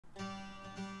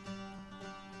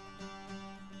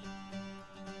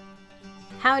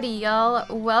Howdy y'all,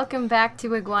 welcome back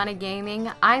to Iguana Gaming.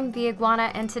 I'm the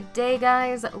Iguana, and today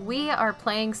guys, we are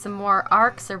playing some more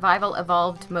ARK Survival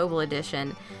Evolved Mobile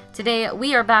Edition. Today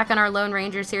we are back on our Lone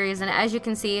Ranger series, and as you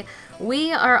can see,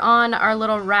 we are on our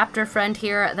little raptor friend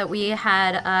here that we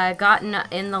had gotten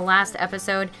in the last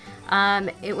episode.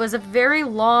 It was a very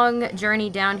long journey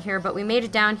down here, but we made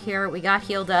it down here, we got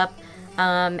healed up.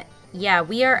 Yeah,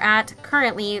 we are at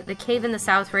currently the cave in the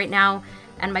south right now.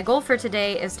 And my goal for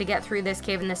today is to get through this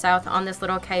cave in the south on this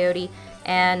little coyote.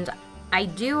 And I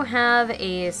do have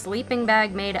a sleeping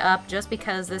bag made up just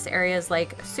because this area is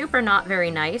like super not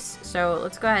very nice. So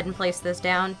let's go ahead and place this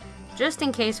down just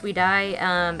in case we die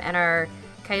and our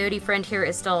coyote friend here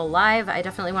is still alive. I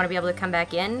definitely want to be able to come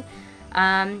back in.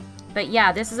 But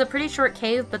yeah, this is a pretty short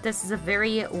cave, but this is a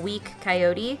very weak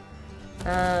coyote.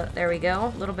 There we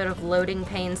go. A little bit of loading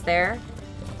pains there.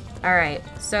 Alright,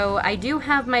 so I do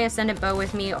have my Ascendant Bow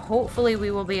with me. Hopefully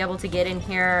we will be able to get in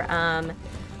here.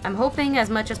 I'm hoping as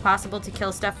much as possible to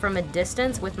kill stuff from a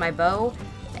distance with my bow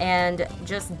and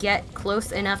just get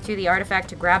close enough to the artifact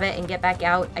to grab it and get back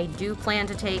out. I do plan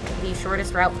to take the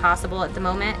shortest route possible at the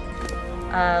moment.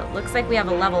 Looks like we have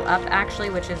a level up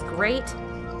actually, which is great.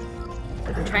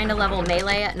 I'm trying to level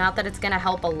melee. Not that it's going to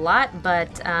help a lot,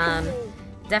 but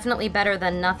definitely better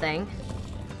than nothing.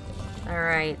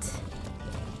 Alright.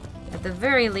 At the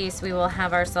very least, we will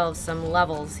have ourselves some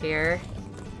levels here.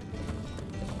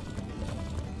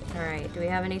 Alright, do we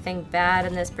have anything bad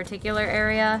in this particular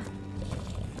area?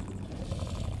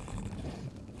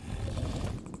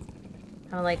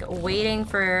 I'm like waiting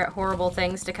for horrible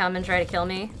things to come and try to kill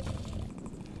me.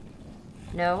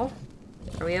 No?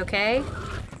 Are we okay?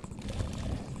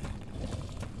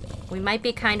 We might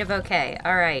be kind of okay.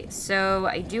 Alright, so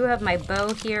I do have my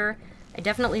bow here. I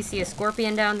definitely see a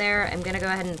scorpion down there. I'm gonna go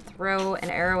ahead and throw an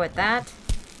arrow at that.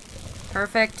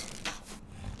 Perfect.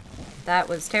 That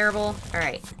was terrible.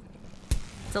 Alright.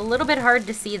 It's a little bit hard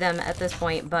to see them at this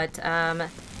point, but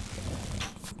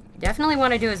definitely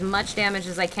want to do as much damage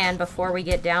as I can before we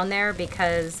get down there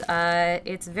because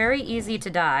it's very easy to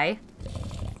die.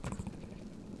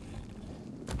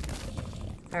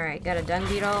 Alright, got a dung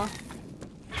beetle.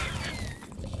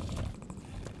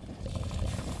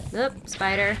 Oop,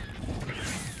 spider.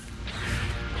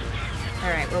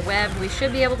 Alright, we're webbed. We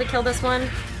should be able to kill this one.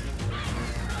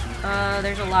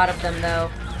 There's a lot of them,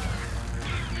 though.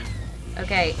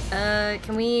 Okay,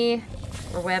 can we...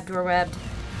 We're webbed, we're webbed.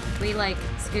 Can we, like,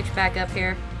 scooch back up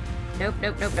here? Nope,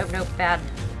 nope, nope, nope, nope. Bad,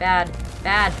 bad,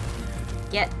 bad.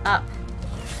 Get up.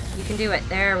 You can do it.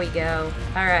 There we go.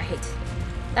 Alright.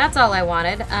 That's all I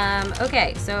wanted.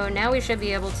 Okay, so now we should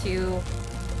be able to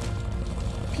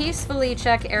peacefully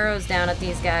chuck arrows down at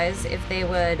these guys. If they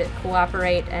would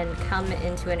cooperate and come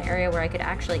into an area where I could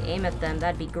actually aim at them,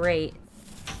 that'd be great.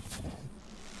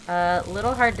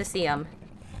 Little hard to see them.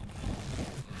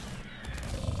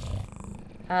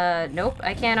 Nope,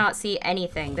 I cannot see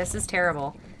anything. This is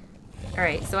terrible.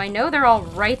 Alright, so I know they're all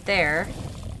right there,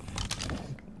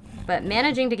 but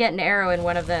managing to get an arrow in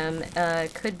one of them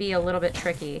could be a little bit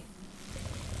tricky.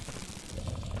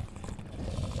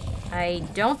 I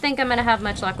don't think I'm going to have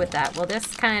much luck with that. Well, this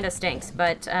kind of stinks,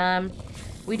 but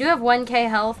we do have 1k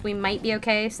health. We might be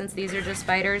okay since these are just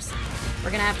spiders. We're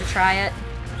going to have to try it.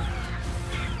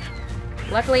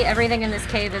 Luckily, everything in this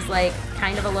cave is like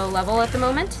kind of a low level at the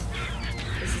moment.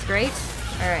 This is great.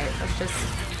 Alright, let's just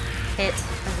hit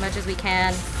as much as we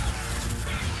can.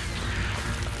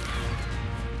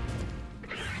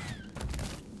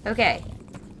 Okay.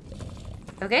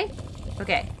 Okay?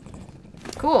 Okay.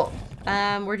 Cool.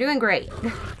 We're doing great.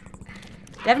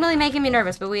 Definitely making me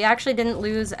nervous, but we actually didn't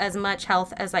lose as much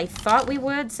health as I thought we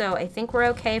would, so I think we're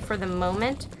okay for the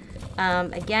moment.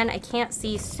 Again, I can't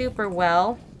see super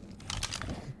well.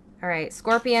 Alright,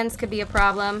 scorpions could be a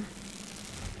problem.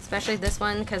 Especially this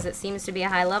one, because it seems to be a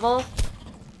high level.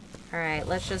 Alright,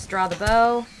 let's just draw the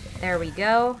bow. There we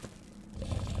go.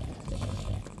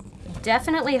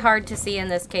 Definitely hard to see in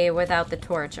this cave without the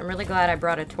torch. I'm really glad I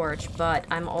brought a torch, but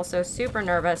I'm also super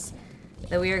nervous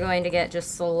that we are going to get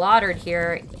just slaughtered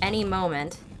here any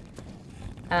moment.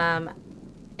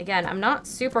 Again, I'm not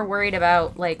super worried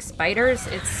about, like, spiders.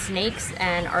 It's snakes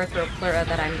and arthropleura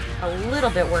that I'm a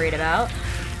little bit worried about.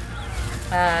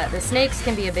 The snakes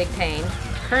can be a big pain.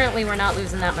 Currently, we're not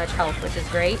losing that much health, which is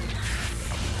great.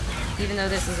 Even though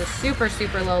this is a super,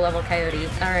 super low-level coyote.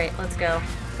 Alright, let's go.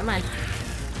 Come on.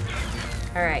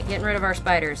 Alright, getting rid of our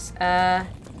spiders. Alright,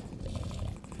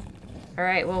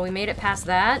 well, we made it past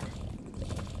that.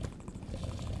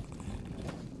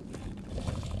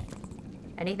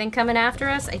 Anything coming after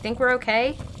us? I think we're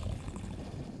okay.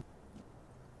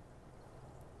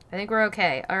 I think we're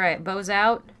okay. Alright, bow's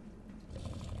out.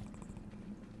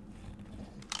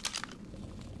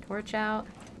 torch out.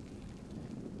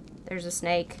 There's a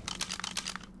snake.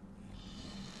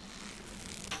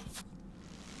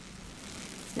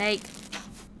 Snake.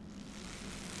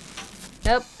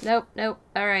 Nope, nope, nope.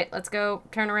 Alright, let's go.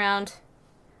 Turn around.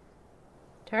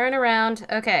 Turn around.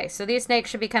 Okay, so these snakes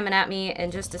should be coming at me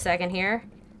in just a second here.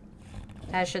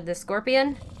 As should the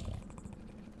scorpion.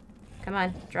 Come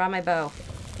on, draw my bow.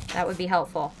 That would be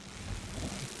helpful.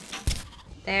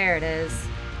 There it is.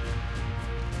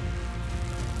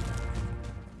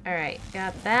 Alright,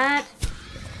 got that.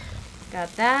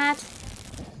 Got that.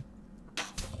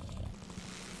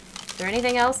 Is there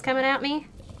anything else coming at me?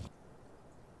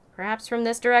 Perhaps from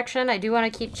this direction. I do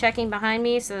want to keep checking behind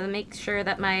me so to make sure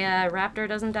that my raptor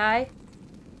doesn't die.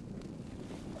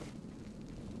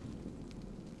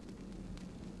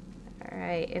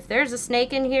 Alright, if there's a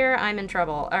snake in here, I'm in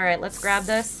trouble. Alright, let's grab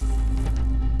this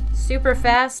super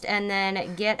fast and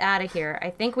then get out of here.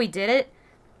 I think we did it.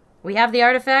 We have the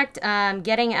artifact.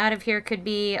 Getting out of here could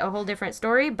be a whole different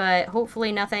story, but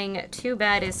hopefully nothing too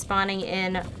bad is spawning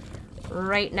in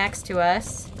right next to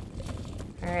us.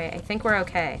 Alright, I think we're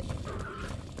okay.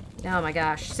 Oh my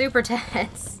gosh, super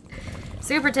tense.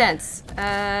 Super tense.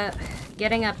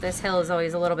 Getting up this hill is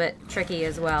always a little bit tricky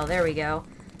as well. There we go.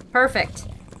 Perfect.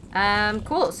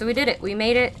 Cool, so we did it. We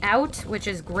made it out, which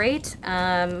is great.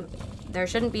 There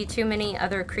shouldn't be too many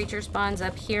other creature spawns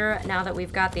up here now that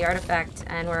we've got the artifact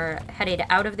and we're headed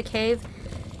out of the cave.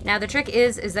 Now the trick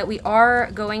is that we are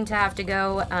going to have to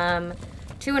go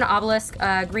to an obelisk.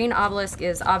 Green obelisk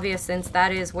is obvious since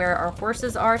that is where our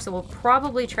horses are, so we'll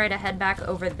probably try to head back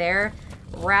over there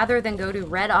rather than go to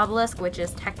red obelisk, which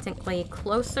is technically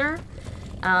closer.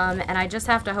 And I just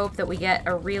have to hope that we get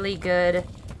a really good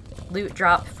loot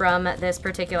drop from this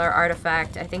particular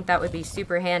artifact. I think that would be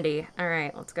super handy.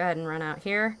 Alright, let's go ahead and run out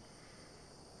here.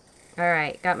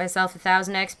 Alright, got myself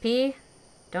 1,000 XP.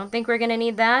 Don't think we're gonna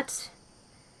need that.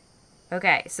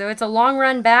 Okay, so it's a long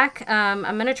run back. I'm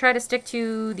going to try to stick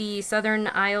to the southern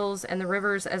isles and the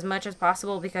rivers as much as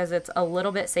possible because it's a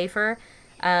little bit safer.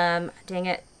 Dang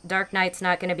it, Dark Night's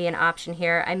not going to be an option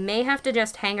here. I may have to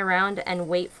just hang around and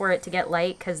wait for it to get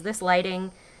light because this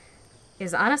lighting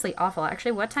is honestly awful.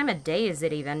 Actually, what time of day is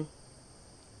it even?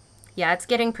 Yeah, it's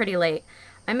getting pretty late.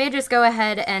 I may just go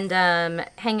ahead and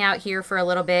hang out here for a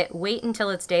little bit, wait until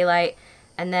it's daylight,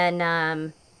 and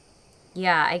then...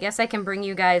 yeah, I guess I can bring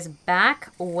you guys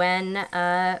back when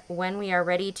we are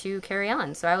ready to carry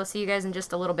on. So I will see you guys in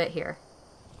just a little bit here.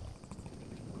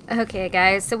 Okay,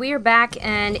 guys, so we are back,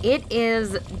 and it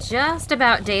is just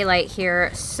about daylight here.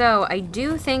 So I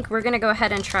do think we're going to go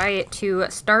ahead and try to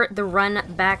start the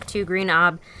run back to Green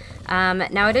Ob.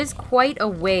 Now, it is quite a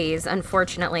ways,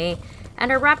 unfortunately,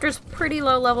 and our raptor's pretty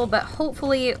low level, but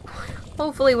hopefully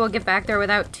we'll get back there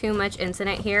without too much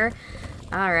incident here.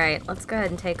 Alright, let's go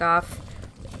ahead and take off.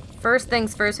 First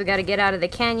things first, we got to get out of the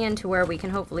canyon to where we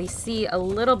can hopefully see a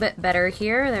little bit better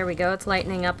here. There we go, it's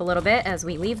lightening up a little bit as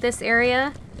we leave this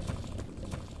area.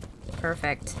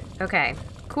 Perfect. Okay,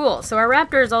 cool. So our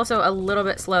raptor is also a little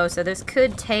bit slow, so this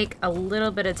could take a little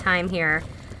bit of time here.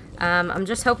 I'm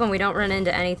just hoping we don't run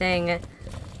into anything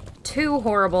too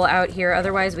horrible out here,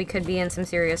 otherwise we could be in some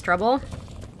serious trouble.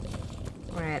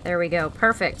 Alright, there we go.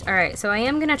 Perfect. Alright, so I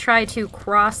am going to try to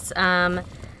cross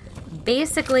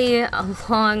basically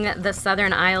along the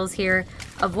southern isles here.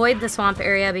 Avoid the swamp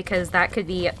area because that could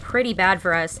be pretty bad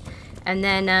for us. And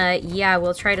then, yeah,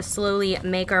 we'll try to slowly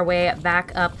make our way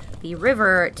back up the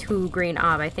river to Green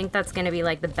Ob. I think that's going to be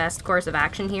like the best course of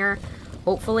action here,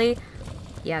 hopefully.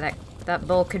 Yeah, that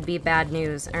bull could be bad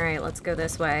news. Alright, let's go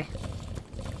this way.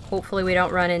 Hopefully we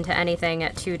don't run into anything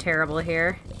too terrible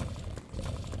here.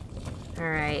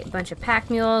 Alright, bunch of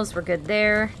pack mules, we're good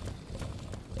there.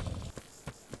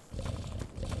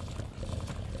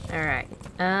 Alright,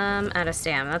 out of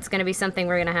stam. That's gonna be something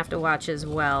we're gonna have to watch as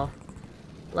well.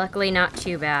 Luckily not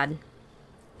too bad.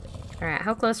 Alright,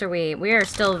 how close are we? We are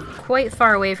still quite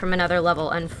far away from another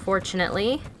level,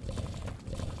 unfortunately.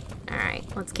 Alright,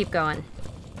 let's keep going.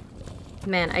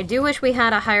 Man, I do wish we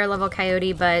had a higher level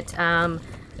coyote, but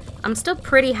I'm still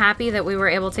pretty happy that we were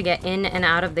able to get in and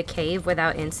out of the cave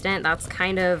without incident. That's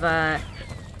kind of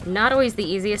not always the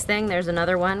easiest thing. There's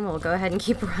another one. We'll go ahead and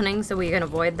keep running so we can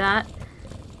avoid that.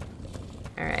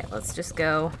 Alright, let's just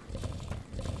go.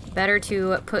 Better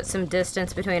to put some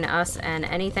distance between us and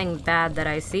anything bad that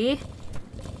I see.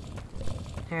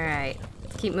 Alright,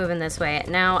 let's keep moving this way.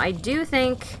 Now, I do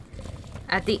think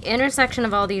at the intersection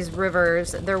of all these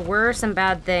rivers, there were some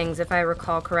bad things, if I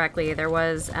recall correctly. There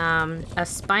was a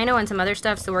Spino and some other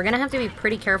stuff, so we're going to have to be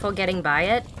pretty careful getting by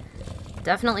it.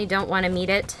 Definitely don't want to meet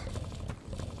it.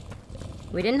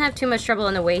 We didn't have too much trouble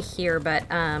on the way here, but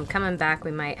coming back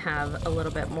we might have a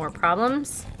little bit more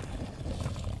problems.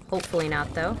 Hopefully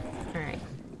not, though. Alright.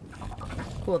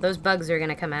 Cool, those bugs are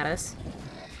gonna come at us.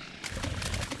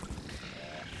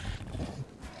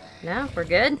 No, we're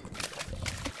good.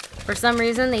 For some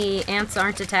reason, the ants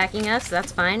aren't attacking us.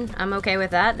 That's fine. I'm okay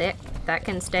with that. That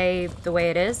can stay the way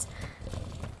it is.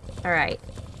 Alright.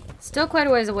 Still quite a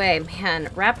ways away. Man,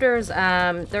 raptors,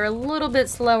 they're a little bit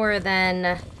slower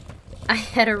than I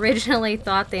had originally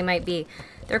thought they might be.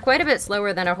 They're quite a bit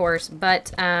slower than a horse,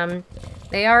 but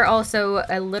they are also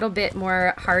a little bit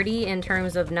more hardy in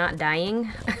terms of not dying.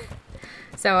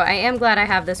 So I am glad I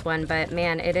have this one, but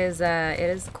man, it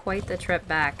is quite the trip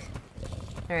back.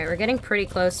 Alright, we're getting pretty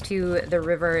close to the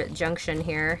river junction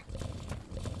here.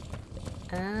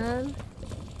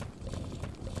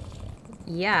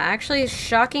 Yeah, actually,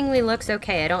 shockingly looks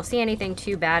okay. I don't see anything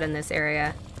too bad in this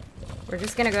area. We're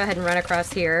just gonna go ahead and run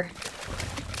across here.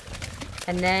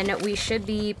 And then we should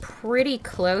be pretty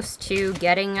close to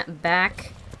getting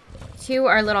back to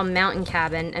our little mountain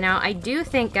cabin. And now, I do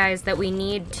think, guys, that we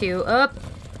need to... Oh!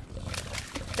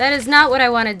 That is not what I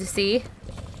wanted to see.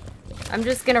 I'm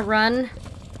just gonna run.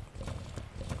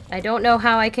 I don't know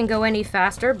how I can go any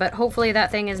faster, but hopefully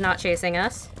that thing is not chasing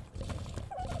us.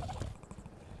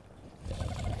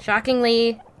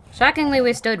 Shockingly,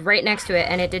 we stood right next to it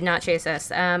and it did not chase us.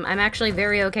 I'm actually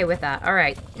very okay with that.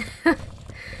 Alright.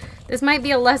 This might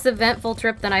be a less eventful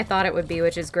trip than I thought it would be,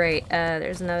 which is great.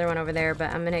 There's another one over there, but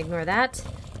I'm going to ignore that.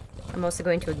 I'm also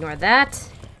going to ignore that.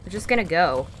 We're just going to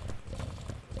go.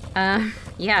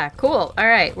 Yeah, cool.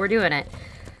 Alright, we're doing it.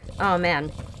 Oh,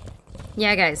 man.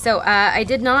 Yeah, guys, so I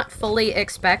did not fully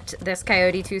expect this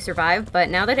coyote to survive, but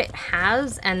now that it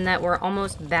has, and that we're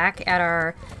almost back at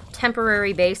our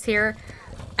temporary base here,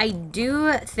 I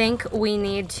do think we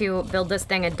need to build this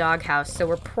thing a doghouse. So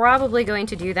we're probably going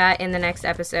to do that in the next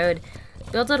episode.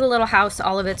 Build it a little house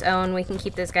all of its own. We can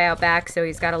keep this guy out back so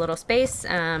he's got a little space,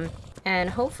 and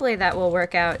hopefully that will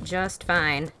work out just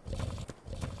fine.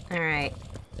 Alright.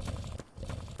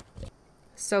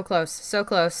 So close, so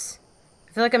close.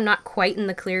 I feel like I'm not quite in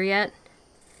the clear yet.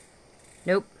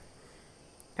 Nope.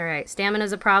 Alright,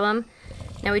 stamina's a problem.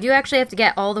 Now we do actually have to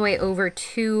get all the way over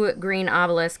to Green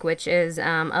Obelisk, which is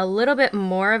a little bit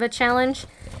more of a challenge,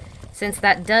 since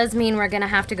that does mean we're going to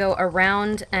have to go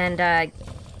around and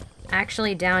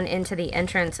actually down into the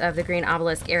entrance of the Green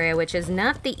Obelisk area, which is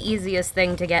not the easiest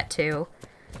thing to get to,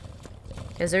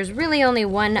 because there's really only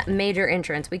one major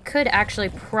entrance. We could actually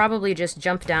probably just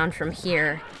jump down from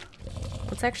here.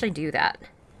 Let's actually do that.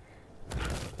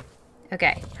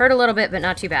 Okay, hurt a little bit, but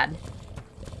not too bad.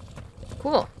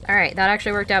 Cool. Alright, that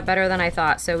actually worked out better than I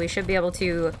thought, so we should be able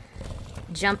to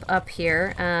jump up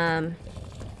here.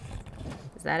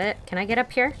 Is that it? Can I get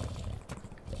up here?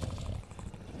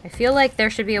 I feel like there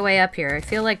should be a way up here. I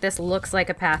feel like this looks like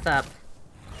a path up.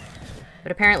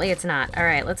 But apparently it's not.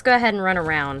 Alright, let's go ahead and run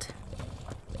around.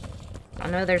 I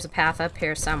know there's a path up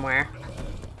here somewhere.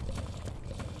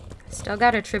 Still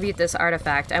gotta tribute this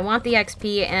artifact. I want the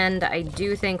XP, and I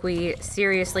do think we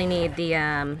seriously need the,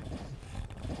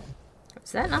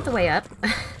 Is that not the way up?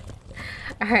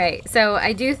 Alright, so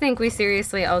I do think we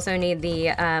seriously also need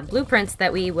the blueprints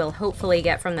that we will hopefully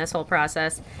get from this whole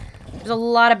process. There's a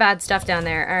lot of bad stuff down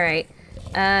there.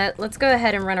 Alright, let's go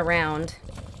ahead and run around.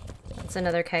 That's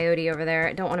another coyote over there.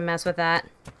 I don't want to mess with that.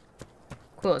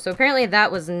 Cool, so apparently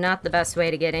that was not the best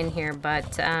way to get in here,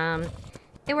 but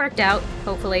it worked out,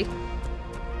 hopefully.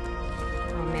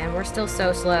 Oh man, we're still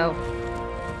so slow.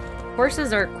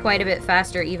 Horses are quite a bit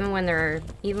faster, even when they're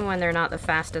not the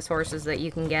fastest horses that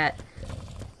you can get.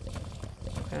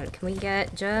 Can we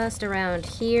get just around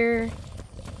here?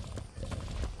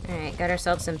 Alright, got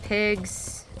ourselves some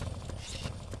pigs.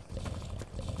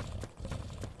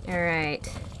 Alright.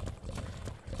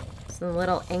 Some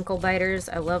little ankle biters.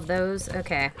 I love those.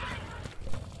 Okay.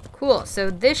 Cool, so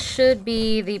this should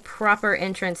be the proper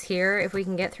entrance here, if we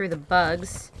can get through the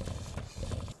bugs.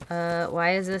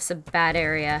 Why is this a bad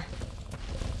area?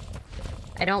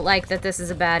 I don't like that this is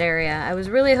a bad area. I was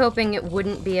really hoping it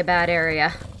wouldn't be a bad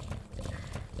area.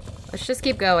 Let's just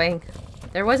keep going.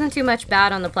 There wasn't too much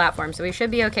bad on the platform, so we should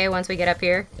be okay once we get up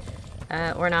here.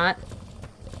 Or not.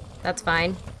 That's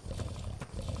fine.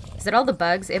 Is it all the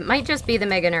bugs? It might just be the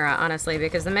Meganura, honestly,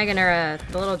 because the Meganura,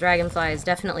 the little dragonflies,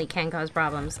 definitely can cause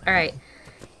problems. Alright.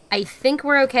 I think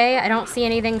we're okay. I don't see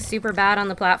anything super bad on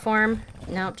the platform.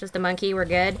 Nope, just a monkey. We're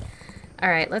good.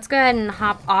 Alright, let's go ahead and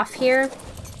hop off here.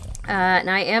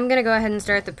 Now I am going to go ahead and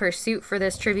start the pursuit for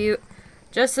this tribute,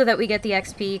 just so that we get the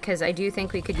XP, because I do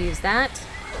think we could use that.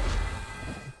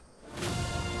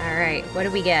 Alright, what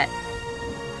do we get?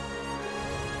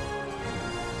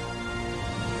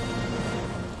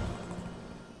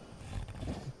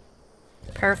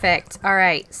 Perfect. All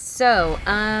right, so,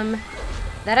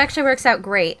 that actually works out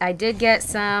great. I did get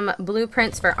some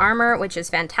blueprints for armor, which is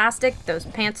fantastic. Those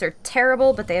pants are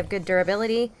terrible, but they have good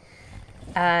durability.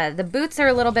 The boots are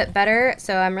a little bit better,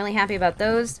 so I'm really happy about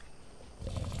those.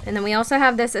 And then we also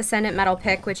have this Ascendant Metal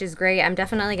Pick, which is great. I'm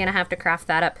definitely going to have to craft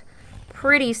that up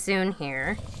pretty soon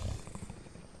here.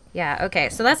 Yeah, okay,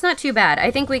 so that's not too bad.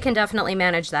 I think we can definitely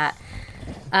manage that.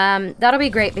 That'll be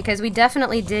great, because we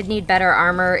definitely did need better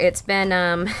armor. It's been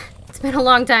a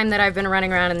long time that I've been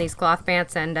running around in these cloth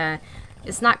pants, and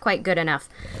it's not quite good enough.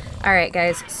 Alright,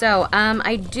 guys, so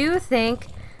I do think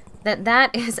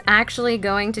that is actually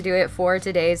going to do it for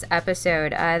today's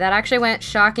episode. That actually went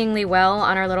shockingly well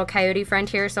on our little coyote friend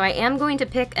here, so I am going to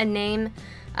pick a name.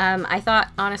 I thought,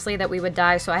 honestly, that we would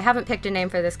die, so I haven't picked a name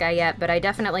for this guy yet, but I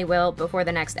definitely will before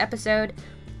the next episode.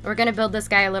 We're going to build this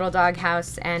guy a little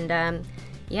doghouse, and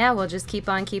yeah, we'll just keep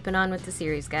on keeping on with the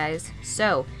series, guys.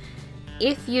 So,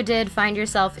 if you did find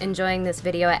yourself enjoying this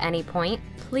video at any point,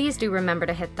 please do remember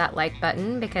to hit that like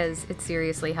button, because it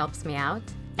seriously helps me out.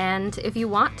 And if you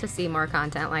want to see more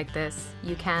content like this,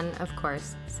 you can, of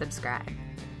course, subscribe.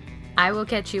 I will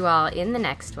catch you all in the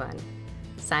next one.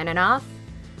 Signing off,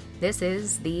 this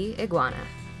is the Iguana.